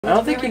I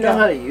don't think you know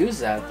how to use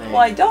that thing. Well,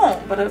 I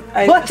don't, but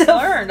I just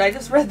learned. I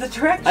just read the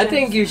directions. I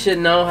think you should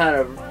know how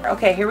to...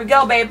 Okay, here we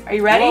go, babe. Are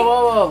you ready? Whoa,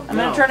 whoa, whoa. I'm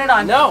going to turn it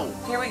on. No.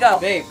 Here we go.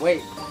 Babe,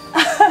 wait.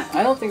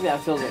 I don't think that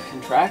feels like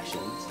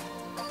contractions.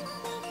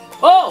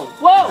 Oh,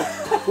 whoa,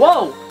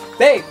 whoa,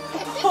 babe.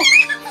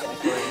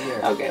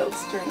 Okay,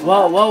 let's turn it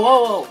Whoa, on. whoa,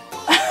 whoa, whoa.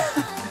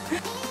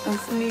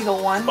 That's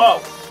needle one. Whoa,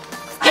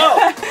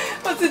 whoa.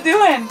 What's it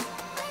doing?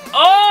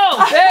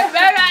 Oh, babe,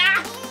 babe.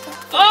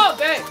 Oh,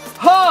 babe.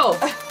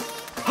 Ho.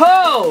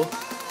 Ho!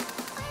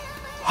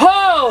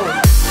 Ho!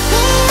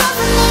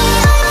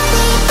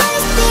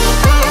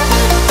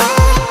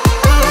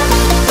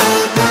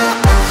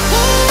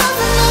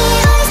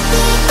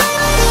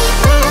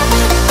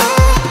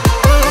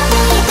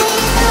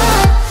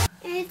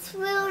 It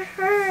will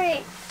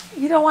hurt.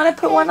 You don't want to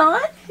put one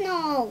on?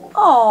 No.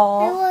 Oh.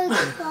 I will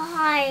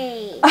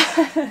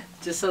cry.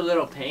 Just a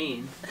little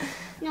pain.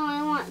 No,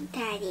 I want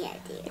Daddy to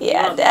do it.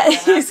 Yeah,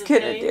 Daddy's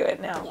gonna do it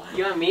now. Yeah.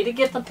 You want me to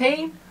get the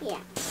pain? Yeah.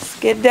 Let's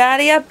get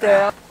Daddy up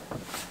there.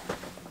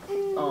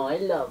 Oh, I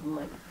love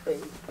my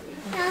baby.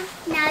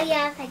 Now you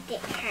have to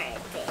get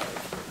hurt,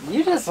 babe.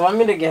 You just want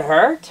me to get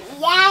hurt?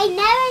 Yeah, I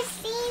never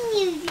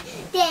seen you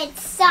get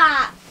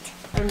shocked.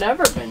 I've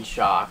never been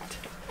shocked.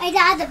 I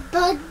got a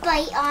bug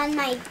bite on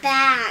my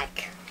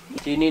back.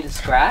 Do you need a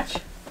scratch?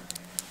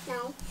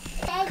 No.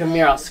 Come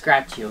here, I'll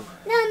scratch you.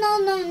 No, no,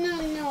 no,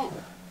 no, no.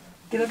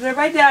 Get up there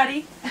by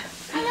Daddy.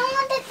 I don't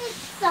want it to be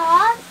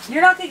soft.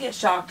 You're not gonna get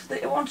shocked.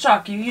 It won't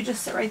shock you. You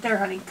just sit right there,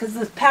 honey, because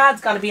the pad's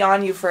got to be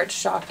on you for it to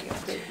shock you.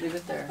 Leave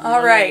it there.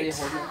 All right.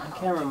 I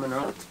can't remember.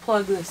 Let's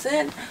plug this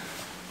in.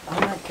 Oh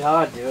my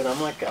god, dude.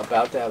 I'm like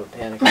about to have a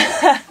panic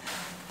attack.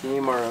 Do you need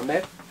more room,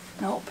 babe?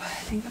 Nope. I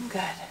think I'm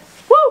good.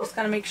 Woo! Just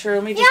gotta make sure.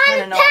 Let me just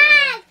kind of know.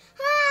 Pad!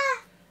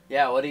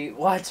 Yeah, what do you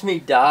watch me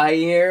die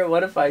here?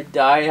 What if I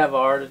die, have a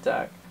heart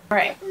attack? All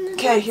right.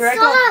 Okay, here I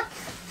go.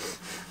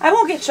 I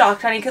won't get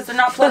shocked, honey, because they're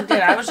not plugged in.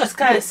 I was just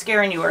kind of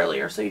scaring you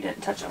earlier, so you didn't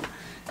touch them.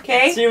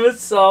 Okay? She was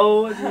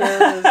so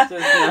nervous just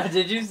now.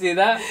 Did you see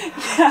that?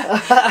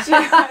 Yeah. It's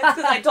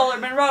because I told her,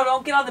 Monroe,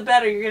 don't get on the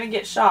bed or you're going to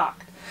get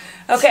shocked.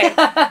 Okay.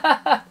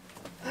 That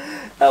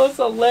was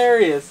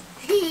hilarious.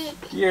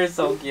 You're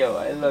so cute.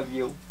 I love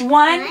you.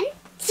 1,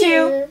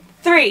 2,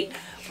 3.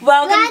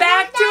 Welcome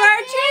back to our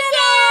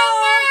channel.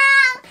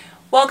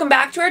 Welcome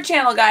back to our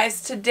channel,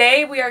 guys.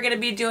 Today we are going to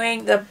be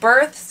doing the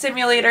birth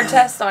simulator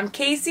test on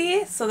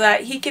Casey so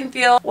that he can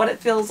feel what it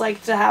feels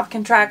like to have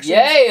contractions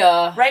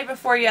right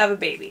before you have a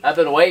baby. I've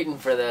been waiting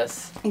for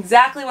this.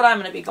 Exactly what I'm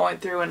going to be going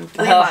through in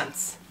 3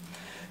 months.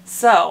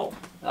 So,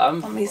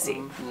 let me see.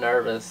 I'm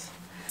nervous.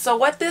 So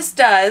what this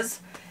does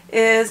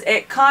is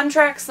it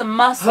contracts the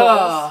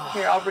muscles.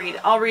 Here,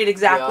 I'll read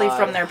exactly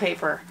from their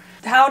paper.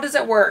 How does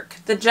it work?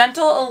 The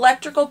gentle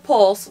electrical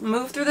pulse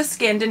moves through the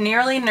skin to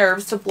nearly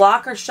nerves to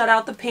block or shut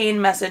out the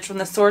pain message from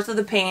the source of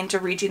the pain to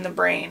reaching the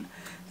brain.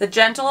 The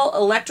gentle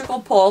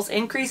electrical pulse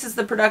increases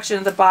the production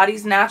of the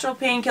body's natural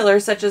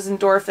painkillers such as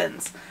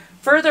endorphins.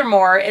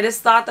 Furthermore, it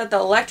is thought that the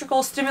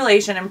electrical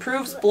stimulation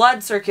improves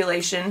blood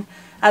circulation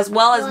as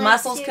well as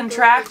muscles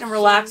contract and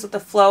relax with the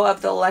flow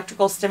of the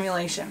electrical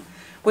stimulation.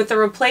 With the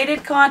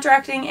replated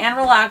contracting and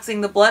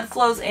relaxing, the blood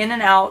flows in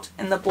and out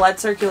and the blood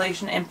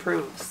circulation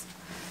improves.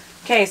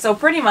 Okay, so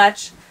pretty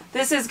much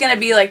this is going to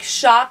be like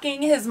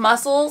shocking his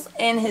muscles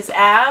in his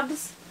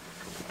abs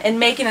and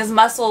making his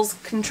muscles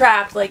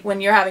contract like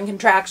when you're having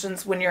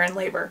contractions when you're in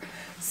labor.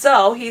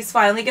 So he's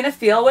finally going to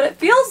feel what it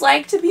feels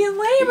like to be in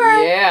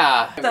labor.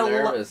 Yeah. I'm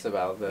nervous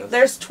about this.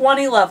 There's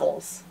 20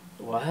 levels.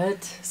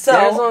 What? So,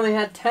 Theirs only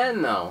had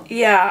 10 though.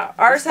 Yeah,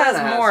 ours has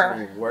more.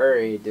 I'm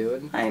worried,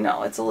 dude. I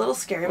know, it's a little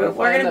scary, but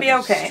we're going to be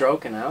okay.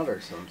 Stroking out or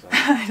something.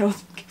 I don't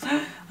think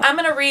so. I'm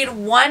going to read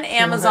one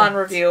Amazon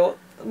review,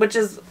 which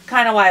is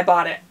kind of why I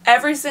bought it.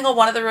 Every single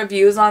one of the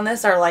reviews on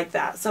this are like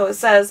that. So it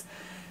says,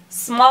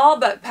 small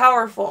but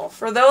powerful.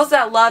 For those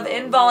that love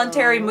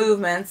involuntary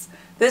movements,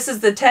 this is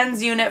the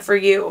TENS unit for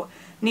you.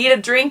 Need a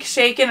drink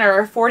shaken or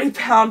a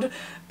 40-pound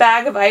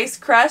bag of ice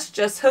crushed?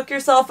 Just hook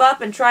yourself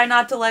up and try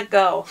not to let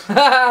go.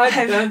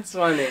 That's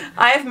funny.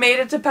 I have made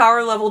it to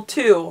power level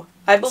 2.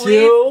 I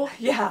believe. 2?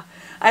 Yeah.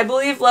 I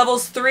believe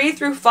levels 3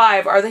 through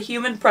 5 are the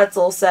human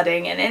pretzel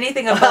setting, and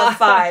anything above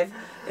 5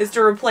 is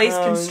to replace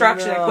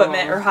construction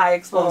equipment or high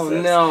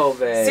explosives. Oh no,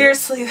 babe.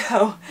 Seriously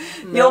though,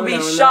 you'll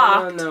be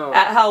shocked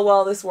at how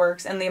well this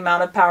works and the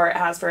amount of power it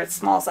has for its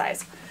small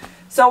size.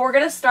 So we're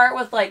going to start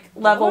with like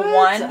level 1.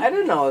 I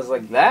didn't know it was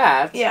like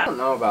that. Yeah. I don't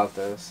know about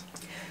this.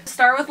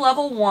 Start with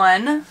level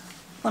 1.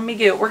 We're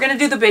going to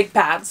do the big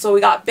pads. So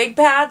we got big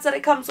pads that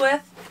it comes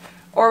with,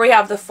 or we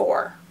have the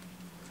 4.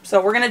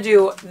 So we're going to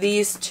do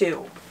these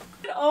 2.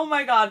 Oh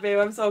my god, babe,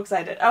 I'm so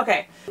excited.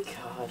 Okay.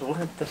 God,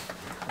 what the...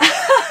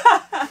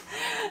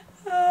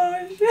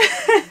 Oh,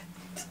 shit.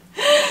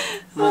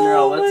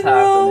 Monroe, what's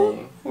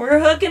happening? We're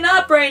hooking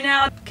up right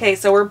now. Okay,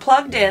 so we're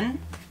plugged in.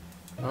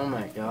 Oh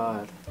my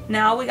god.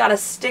 Now we gotta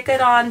stick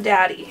it on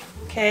Daddy.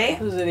 Okay?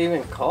 What is it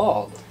even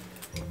called?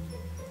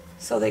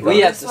 So they go We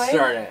have this to way.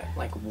 start at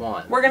like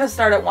 1. We're gonna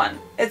start at 1.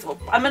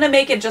 I'm gonna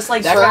make it just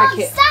like that for...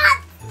 guy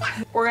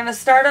can't... We're gonna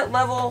start at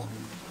level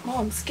Oh,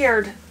 I'm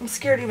scared. I'm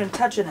scared even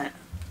touching it.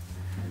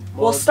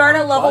 Well, We'll start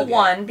at level bug it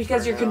 1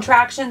 because for your now.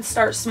 contractions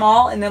start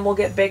small and then we'll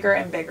get bigger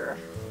and bigger.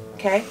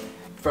 Okay?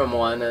 From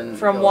 1 and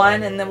From go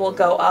 1 up. and then we'll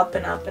go up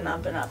and up and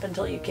up and up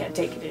until you can't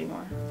take it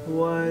anymore.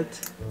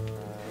 What?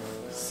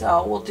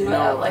 So we'll do You it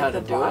know at like how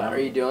the to do it? bottom. Are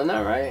you doing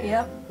that right?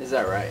 Yep. Is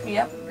that right?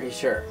 Yep. Are you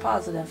sure?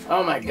 Positive.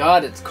 Oh my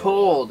god, it's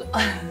cold.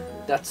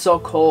 That's so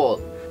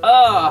cold.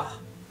 Ugh.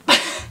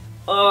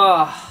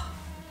 Ugh.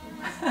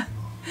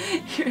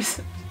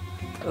 Here's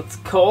It's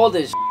cold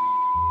as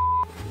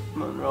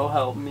Monroe,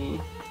 help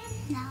me.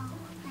 No,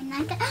 I'm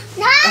not gonna.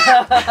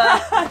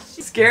 No!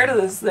 She's scared of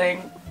this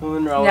thing.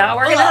 Monroe. Now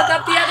we're gonna hook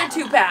up the other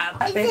 2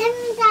 pads.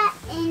 Isn't that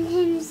in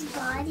his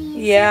body?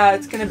 Yeah,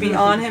 it's gonna be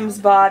on him's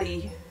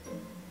body.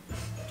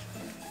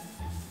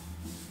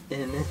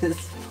 In his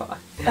spot.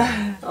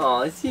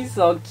 Oh, she's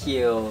so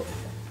cute.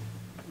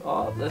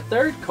 Oh, the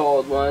 3rd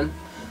cold one.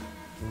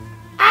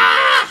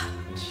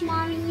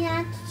 Mommy,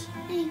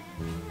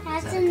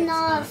 that's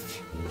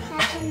enough.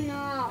 That's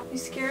enough. You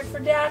scared for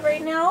Dad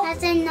right now?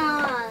 That's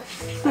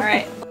enough. All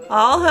right,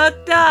 all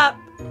hooked up.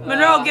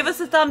 Monroe, give us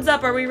a thumbs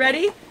up. Are we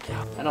ready?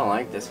 I don't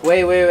like this.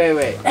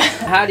 Wait.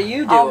 How do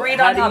you do I'll it?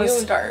 read on how to you,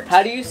 start.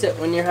 How do you sit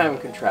when you're having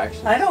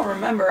contractions? I don't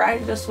remember. I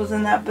just was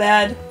in that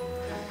bed.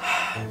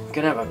 I'm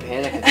gonna have a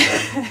panic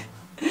attack.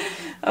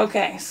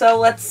 Okay, so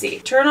let's see.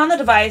 Turn on the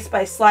device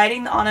by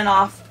sliding the on and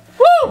off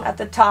at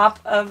the top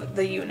of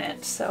the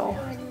unit. So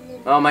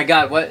Oh my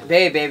god, what?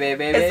 Babe.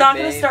 it's not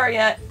going to start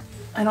yet.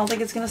 I don't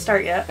think it's going to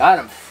start yet. God,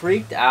 I'm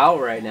freaked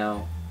out right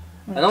now.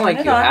 I don't Turn like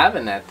it you on.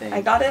 having that thing.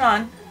 I got it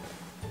on.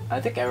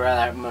 I think I'd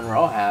rather have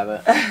Monroe have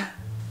it.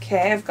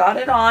 Okay, I've got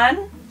it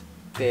on.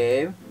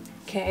 Babe.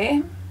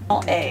 Okay.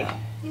 All A.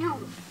 No.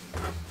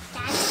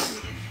 That's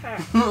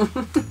gonna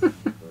hurt.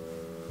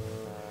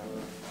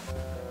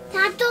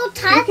 Dad, don't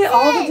touch Look at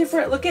all the it.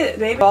 different, look at it,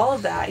 baby. All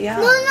of that, yeah.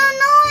 No.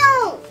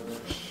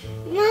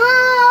 No.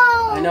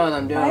 I know what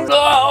I'm doing. Why is-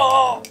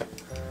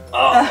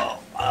 Oh!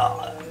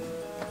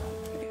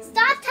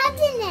 Stop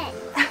touching it.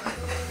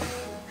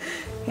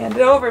 Hand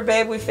it over,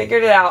 babe. We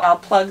figured it out. I'll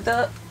plug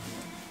the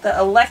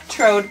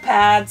electrode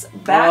pads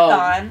back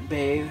on.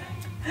 Babe.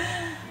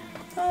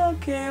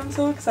 Okay, I'm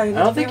so excited.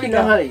 I don't think Here you we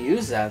know go. how to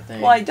use that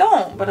thing. Well, I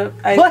don't, but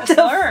I What just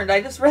the learned.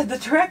 I just read the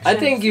directions. I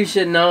think you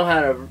should know how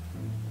to.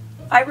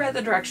 I read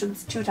the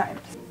directions 2 times.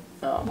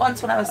 Oh,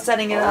 Once when I was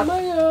setting it oh up,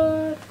 my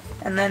god.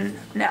 and then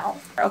now.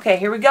 Okay,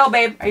 here we go,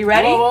 babe. Are you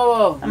ready?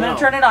 Whoa. I'm gonna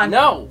turn it on.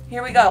 No.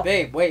 Here we go.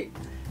 Babe, wait.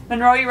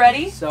 Monroe, you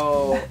ready?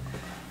 So,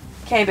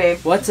 Okay, babe.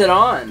 what's it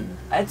on?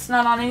 It's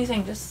not on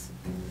anything. Just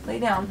lay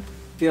down.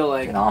 Feel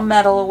like. Get all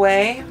metal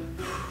away.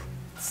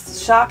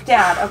 Shock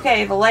Dad.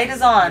 Okay, the light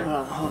is on.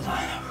 Hold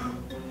on.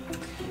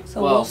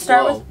 So we'll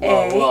start with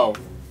A.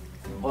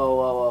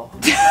 Whoa.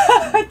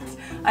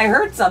 I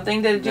heard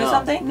something. Did it do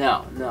something?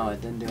 No,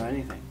 it didn't do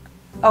anything.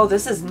 Oh,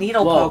 this is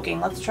needle Whoa. poking.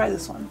 Let's try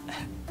this one.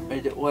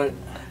 What?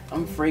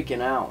 I'm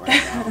freaking out right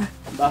now.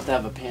 I'm about to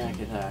have a panic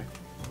attack.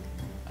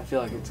 I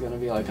feel like it's gonna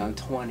be like on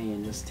 20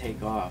 and just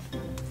take off.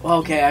 Well,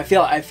 okay, I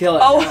feel it.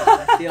 Oh.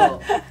 now. I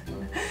feel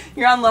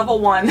You're on level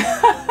 1.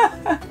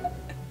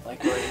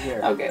 like right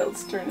here. Okay,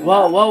 let's turn it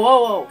Whoa.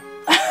 on.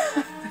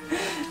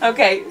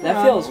 Okay.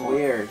 That feels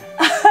weird.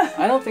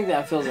 I don't think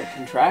that feels like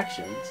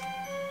contractions.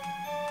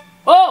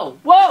 Whoa,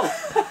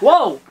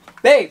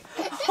 babe.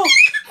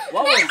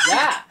 What was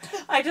that?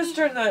 I just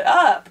turned it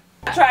up.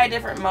 Try a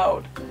different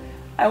mode.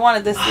 I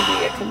wanted this to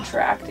be a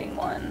contracting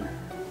one.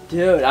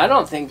 Dude, I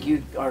don't think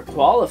you are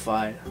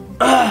qualified.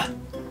 For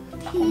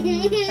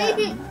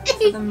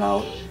the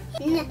mode.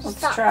 Let's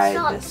Stop, try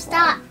stop, this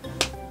stop.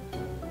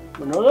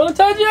 No, don't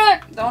touch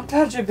it! Don't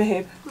touch it,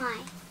 babe. Why?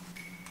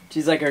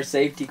 She's like our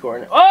safety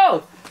corner.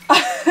 Oh!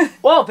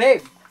 Whoa,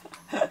 babe.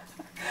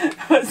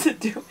 What's it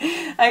doing?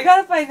 I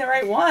gotta find the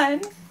right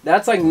one.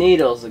 That's like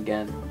needles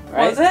again,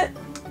 right? Was it?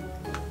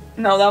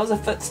 No, that was a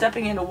foot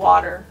stepping into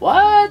water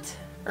What?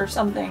 or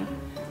something.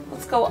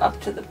 Let's go up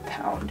to the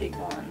pounding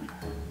one.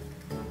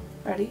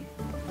 Ready?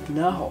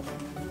 No.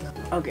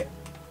 Okay.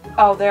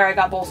 Oh, there, I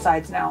got both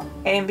sides now.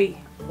 A and B.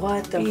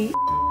 What the? B.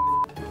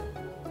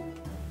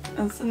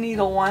 That's the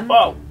needle one.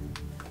 Whoa!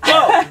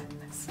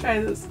 Let's try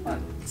this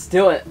one. Let's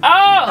do it.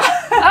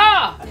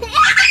 Oh!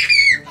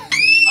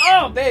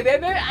 Oh, babe.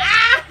 I'm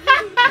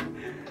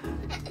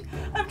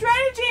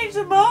trying to change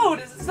the mode.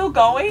 Is it still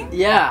going?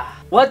 Yeah.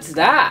 What's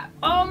that?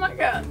 Oh my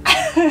god.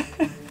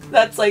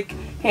 That's like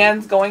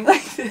hands going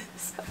like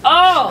this.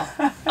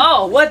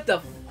 Oh, what the?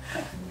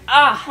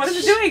 What is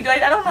it doing? I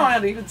don't know how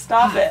to even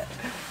stop it.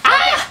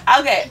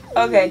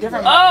 Okay,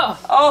 different mode.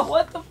 Oh,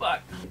 what the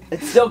fuck?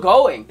 It's still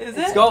going. Is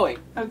It's it? going.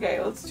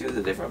 Okay, let's choose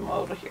a different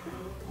mode here.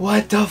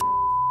 What the?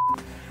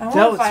 I wanna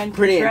That was find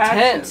pretty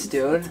contractions. intense,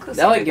 dude. Let's go see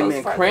That if would it give goes me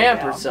a farther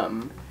cramp or down.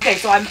 something. Okay,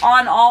 so I'm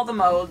on all the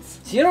modes.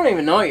 So you don't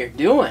even know what you're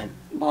doing.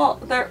 Well,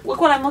 look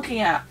what I'm looking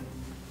at.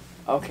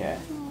 Okay.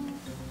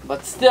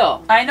 But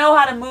still. I know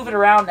how to move it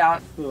around now.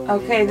 Oh,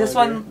 Okay, this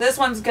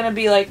one's gonna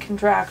be like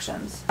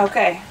contractions.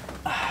 Okay,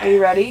 are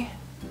you ready?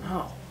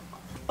 Oh.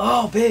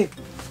 Oh, babe.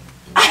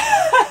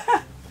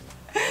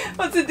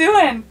 What's it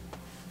doing?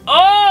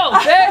 Oh,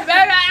 babe.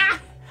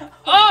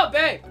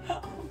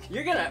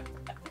 You're gonna.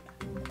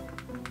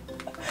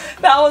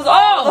 That was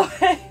all the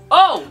way.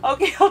 Oh!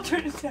 Okay, I'll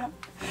turn it down.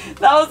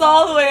 That was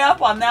all the way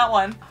up on that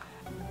one.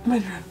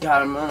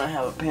 God, I'm gonna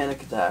have a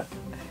panic attack.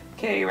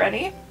 Okay, you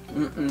ready?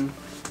 Mm-mm.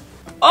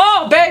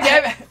 Oh,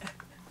 baby!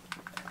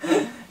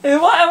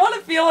 I want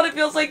to feel what it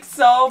feels like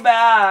so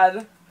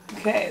bad.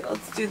 Okay,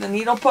 let's do the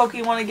needle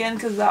pokey one again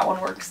because that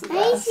one works the I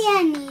best. see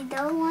a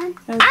needle one.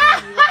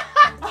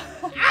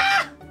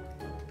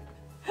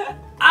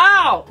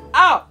 Ow!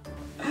 Ow!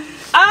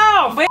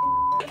 Ow! Wait,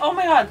 oh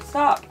my god,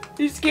 stop.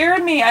 You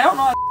scared me. I don't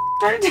know how to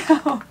turn it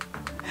down.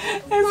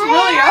 It's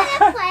really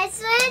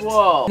hard.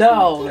 Whoa.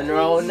 No,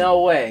 Monroe,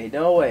 no way.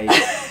 No way.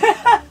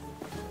 I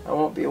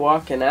won't be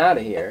walking out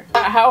of here.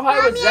 How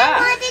high was that?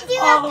 I want to do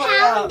All the a way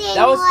up. pounding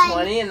That was one.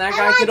 20 and that I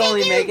guy want could to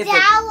only do make it to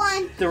that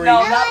one. 3. No,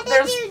 want to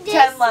there's do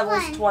 10 this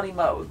levels, one. 20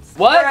 modes.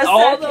 What? For a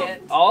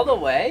second. All the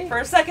way? For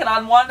a second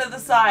on one of the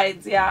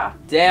sides, yeah.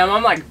 Damn,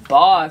 I'm like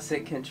boss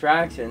at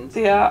contractions.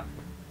 Yeah.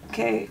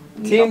 Okay.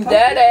 Team needle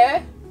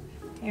Daddy.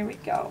 pokey. Here we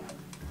go.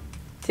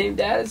 Team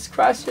Daddy's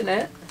crushing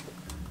it.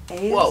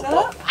 A's Whoa,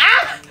 whoa. up.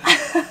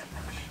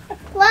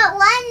 What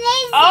one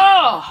is it?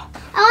 Oh!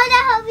 I want to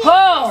help you.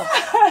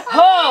 Oh!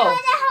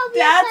 Oh!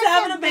 Dad's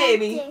having a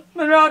baby.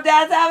 Monroe,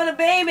 Dad's having a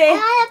baby. I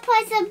want to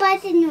press a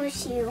button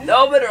with you.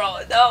 No, Monroe,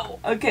 no.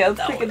 Okay,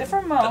 let's pick a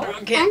different mode.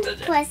 Monroe can't touch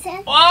it. Press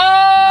it.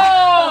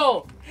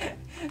 Oh!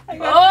 I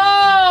got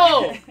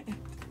Oh!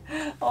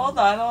 Hold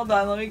on.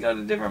 Let me go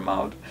to different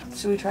mode.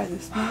 Should we try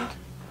this mode?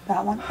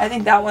 That one? I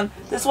think that one.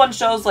 This one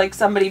shows like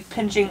somebody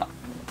pinching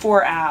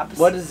 4 abs.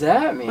 What does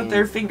that mean? With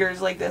their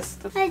fingers like this.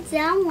 What's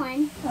that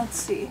one? Let's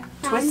see.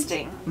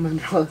 Twisting.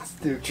 Monroe, let's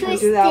do Can we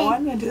do that one?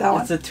 Can we do that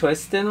one? It's a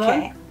twisting one?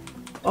 Okay.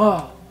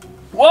 Oh.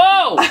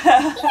 Whoa!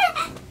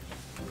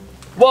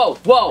 Whoa,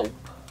 whoa.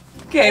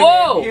 Okay,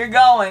 Whoa! babe, you're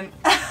going.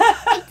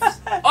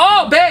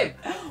 Oh, babe!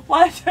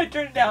 Why did I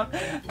turn it down?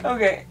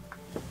 Okay.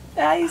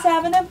 Daddy's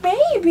having a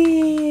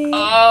baby.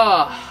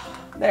 Oh.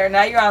 There,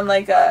 now you're on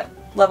like a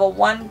level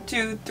 1,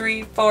 2,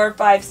 3, 4,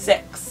 5,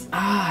 6.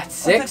 Ah, it's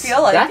 6? What's it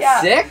feel like? That's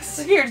Yeah. 6?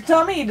 So here,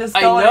 tell me you just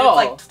I go and know.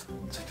 it's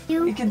like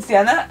you can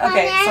stand that?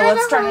 Okay, Mommy, so I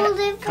let's wanna turn hold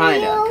it. for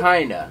Kinda, you.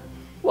 kinda.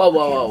 Whoa,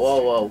 whoa, Okay,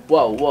 whoa, whoa,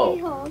 whoa, whoa, Can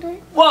you whoa. hold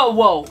it? Whoa,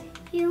 whoa.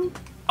 You.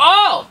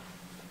 Oh!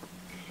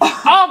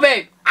 Oh,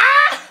 babe!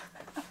 Ah!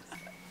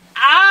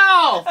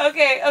 Ow!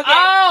 Okay.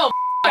 Oh!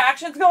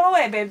 Contraction's going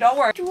away, babe. Don't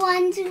worry.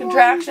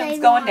 Contraction's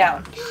going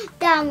down.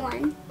 That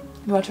one.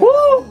 You want to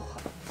Woo!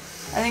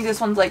 I think this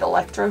one's like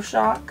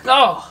electroshock.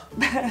 Oh!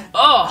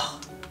 Oh!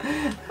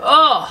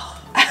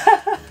 Oh!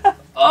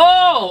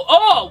 Oh!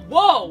 Oh!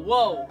 Whoa!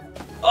 Whoa!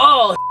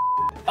 Oh!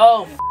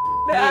 Oh!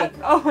 That-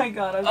 oh my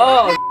god. Okay.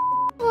 Oh!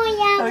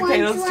 Oh yeah.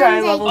 Okay, one's let's try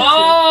one's level like-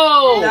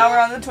 Oh! Now we're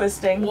on the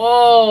twisting.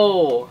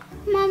 Whoa!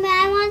 Mommy,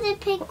 I want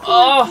to pick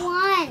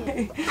Oh.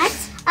 one.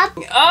 That's up.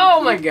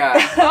 Oh my god!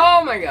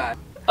 Oh my god!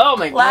 Oh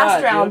my god!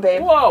 Last round, dude.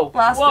 babe. Whoa!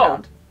 Last Whoa.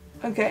 round.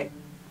 Okay.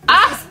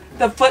 Ah!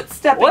 The foot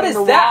stepping What in is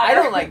the that? I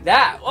water. don't like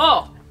that.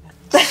 Whoa!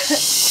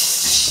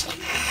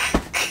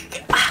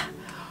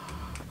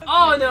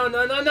 Oh no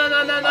no no no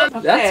no no no! Okay.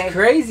 That's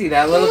crazy.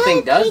 That little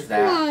thing does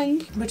that. One.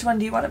 Which one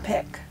do you want to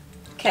pick?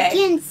 I Okay.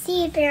 can't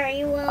see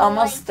very well.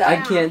 Almost like I done.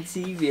 that. can't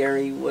see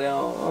very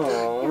well.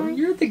 Oh,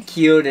 you're the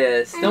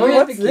cutest. Don't we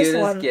have the What's this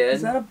cutest one? kid?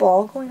 Is that a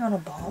ball going on a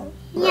ball?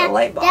 Or Yeah, a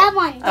light bulb? that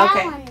one. That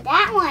Okay. one.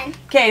 That one.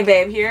 Okay,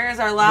 babe. Here's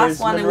our last Here's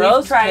one, and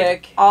Monroe's we've tried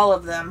pick. all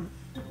of them.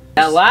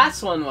 That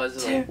last one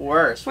was the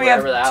worst. We have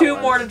whatever that 2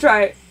 was. more to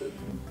try.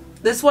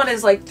 This one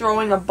is like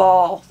throwing a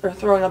ball. They're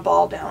throwing a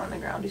ball down on the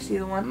ground. Do you see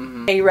the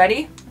one? Mhm. Are you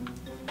ready?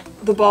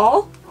 The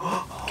ball.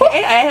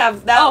 Okay, I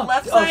have that Oh,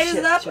 left oh, side shit,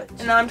 is up, shit,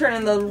 and now I'm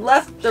turning the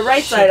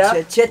right side up.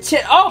 Shit.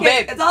 Oh, Okay,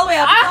 babe. it's all the way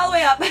up. Ah! It's all the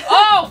way up.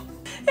 Oh.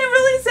 It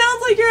really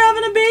sounds like you're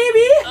having a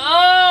baby.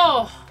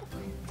 Oh.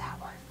 That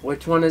one.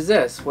 Which one is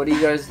this? What are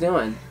you guys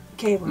doing?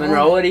 Okay, we're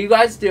Monroe, what are you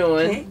guys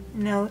doing? Okay,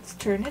 now let's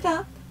turn it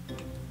up.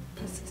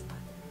 Press this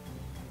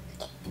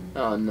button.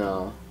 Oh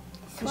no.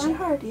 Push it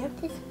hard.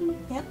 Yep. This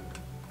one.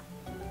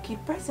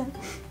 Keep pressing.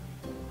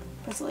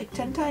 Press it like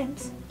 10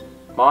 times.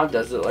 Mom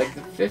does it like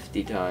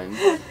 50 times.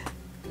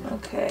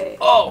 Okay.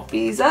 Oh.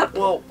 B's up.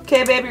 Whoa.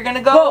 Okay, babe, you're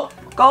gonna go.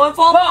 Going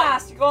full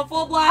blast. You're going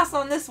full blast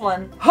on this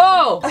one.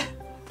 Ho!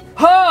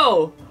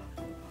 Ho!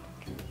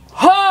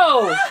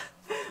 Ho!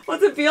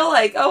 What's it feel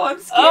like? Oh, I'm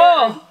scared.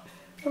 Oh!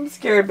 I'm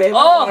scared, babe. I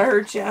Oh. don't want to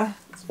hurt you.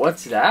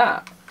 What's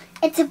that?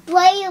 It's a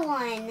blade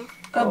one.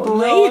 A Oh,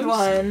 blade no,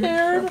 I'm one.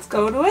 scared. Let's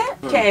go to it.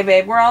 Okay,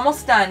 babe, we're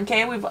almost done.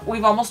 Okay,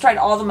 we've almost tried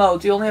all the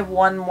modes. You only have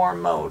one more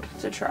mode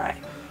to try,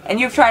 and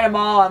you've tried them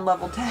all on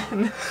level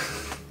 10.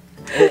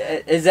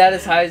 Is that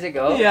as high as it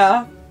goes?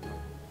 Yeah.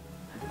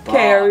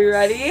 Okay, are we Boss.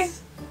 ready?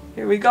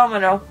 Here we go,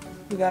 Monroe.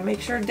 We gotta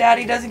make sure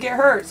Daddy doesn't get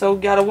hurt, so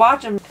we gotta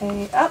watch him.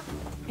 Okay, up.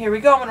 Here we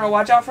go, Monroe.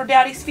 Watch out for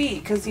Daddy's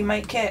feet, because he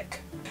might kick.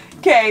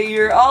 Okay,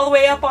 you're all the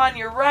way up on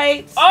your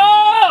right.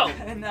 Oh!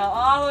 And now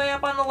all the way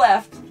up on the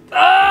left.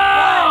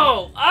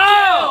 Oh!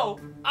 Oh!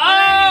 Two,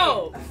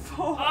 Oh!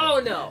 4,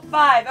 Oh no!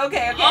 5.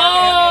 Okay.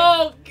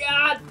 Oh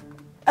God!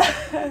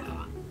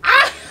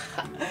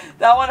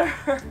 That one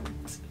hurt.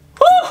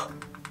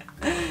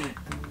 Woo!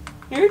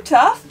 You're You're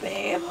tough,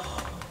 babe.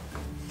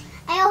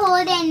 I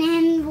hold it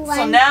in one.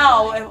 So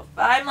now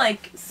I'm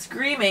like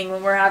screaming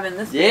when we're having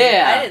this.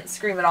 Yeah. I didn't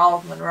scream at all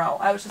with Monroe.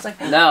 I was just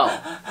like, No.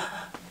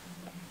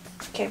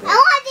 Okay, babe. I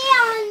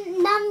want it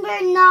on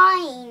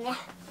number 9.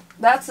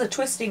 That's the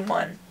twisting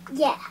one.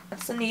 Yeah.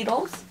 That's the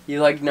needles.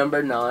 You like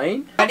number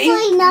 9? Ready?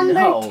 Actually, number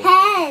No. 10.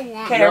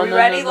 Okay, No, are we no,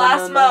 ready? no, no,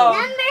 Last no, mode.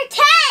 no.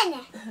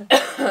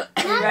 Number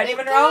 10. Are you ready,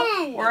 Monroe?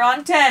 10. We're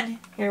on 10.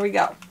 Here we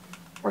go.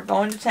 We're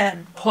going to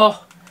 10. Huh.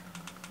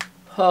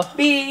 Huh.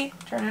 B.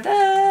 Turn it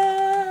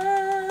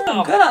up.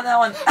 I'm good on that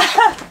one.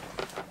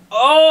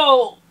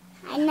 Oh!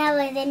 I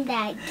never did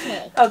that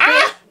kick. Okay.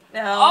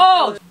 No.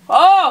 Oh!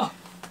 Oh!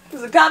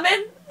 Is it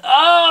coming?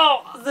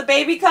 Oh! Is the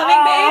baby coming,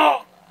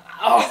 babe?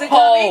 Oh! Is it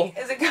coming?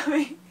 Is it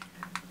coming?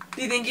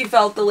 Do you think you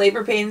felt the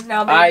labor pains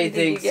now, baby? I Do you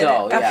think you get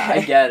so. it? Yeah, I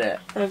Okay. get it.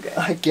 Okay.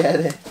 I get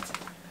it.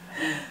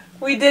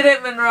 We did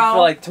it, Monroe. For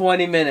like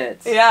 20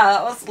 minutes. Yeah,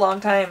 that was a long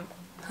time.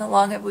 How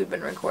long have we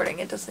been recording?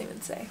 It doesn't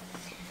even say.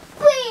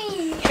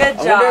 Whee! Good I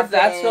job, wonder if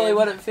that's babe. really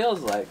what it feels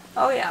like.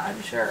 Oh yeah,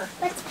 I'm sure.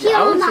 Let's peel I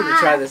them want you to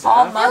try off. this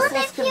All out. muscles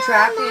wanna peel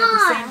contracting them at the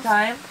off. same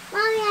time.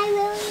 Mommy, I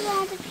really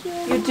want to peel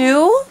them You off.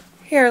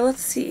 do? Here,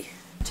 let's see.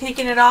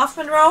 Taking it off,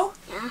 Monroe?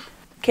 Yeah.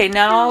 Okay,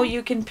 now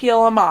you can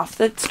peel them off.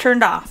 That's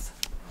turned off.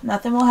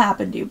 Nothing will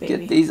happen to you, baby.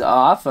 Get these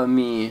off of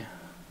me.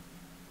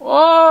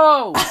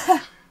 Whoa!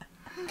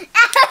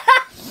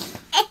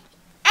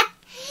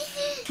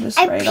 Just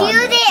I right peeled on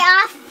there. it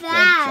off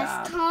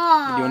fast, job.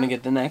 huh? You want to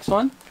get the next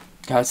one?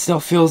 God, it still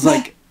feels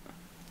like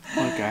I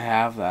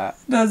have that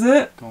Does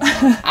it? going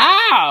on.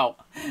 Ow!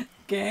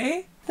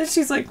 Okay. Then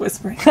she's like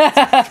whispering.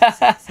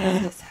 Are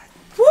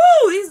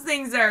Woo! These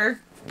things are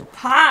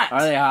hot.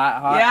 they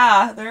hot? Hot?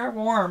 Yeah, they're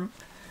warm.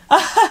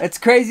 It's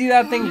crazy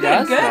that thing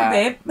does Good, that.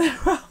 babe.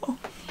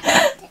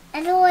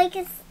 I don't like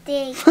a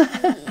steak.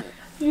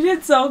 You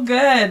did so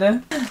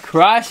good.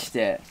 Crushed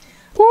it.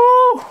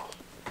 Woo!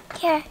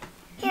 Here,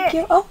 Thank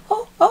you. Oh,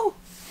 oh, oh.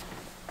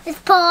 let's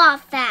pull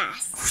off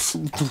fast.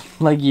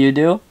 Like you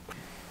do?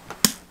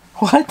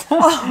 What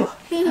the?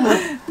 You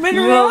little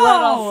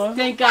Monroe.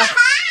 stinker.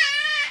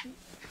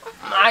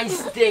 My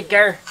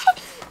sticker.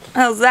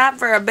 How's that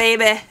for a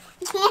baby?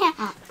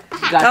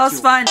 Got That was you.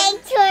 fun.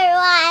 Thanks for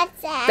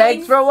watching.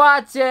 Thanks for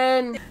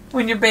watching.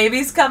 When your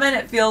baby's coming,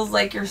 it feels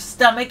like your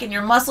stomach and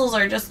your muscles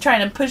are just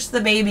trying to push the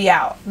baby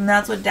out. And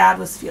that's what Dad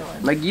was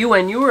feeling. Like you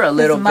when you were a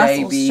little His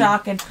muscles baby.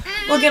 shocking.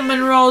 Look at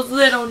Monroe's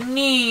little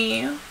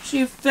knee.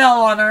 She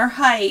fell on her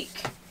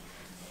hike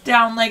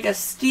down like a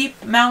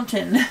steep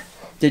mountain.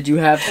 Did you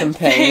have some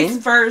Face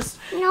pain? first.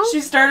 No.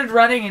 She started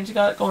running and she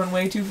got going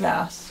way too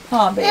fast.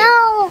 Huh, babe?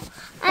 No.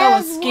 That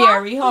was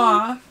scary,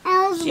 huh?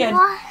 I was She had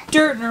walking.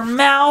 dirt in her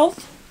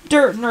mouth,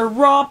 dirt in her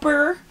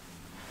romper,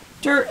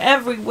 dirt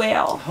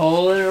everywhere.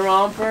 Hole in a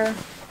romper?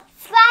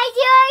 Subscribe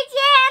to our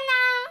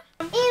channel.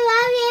 I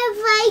love you,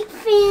 like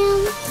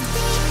film.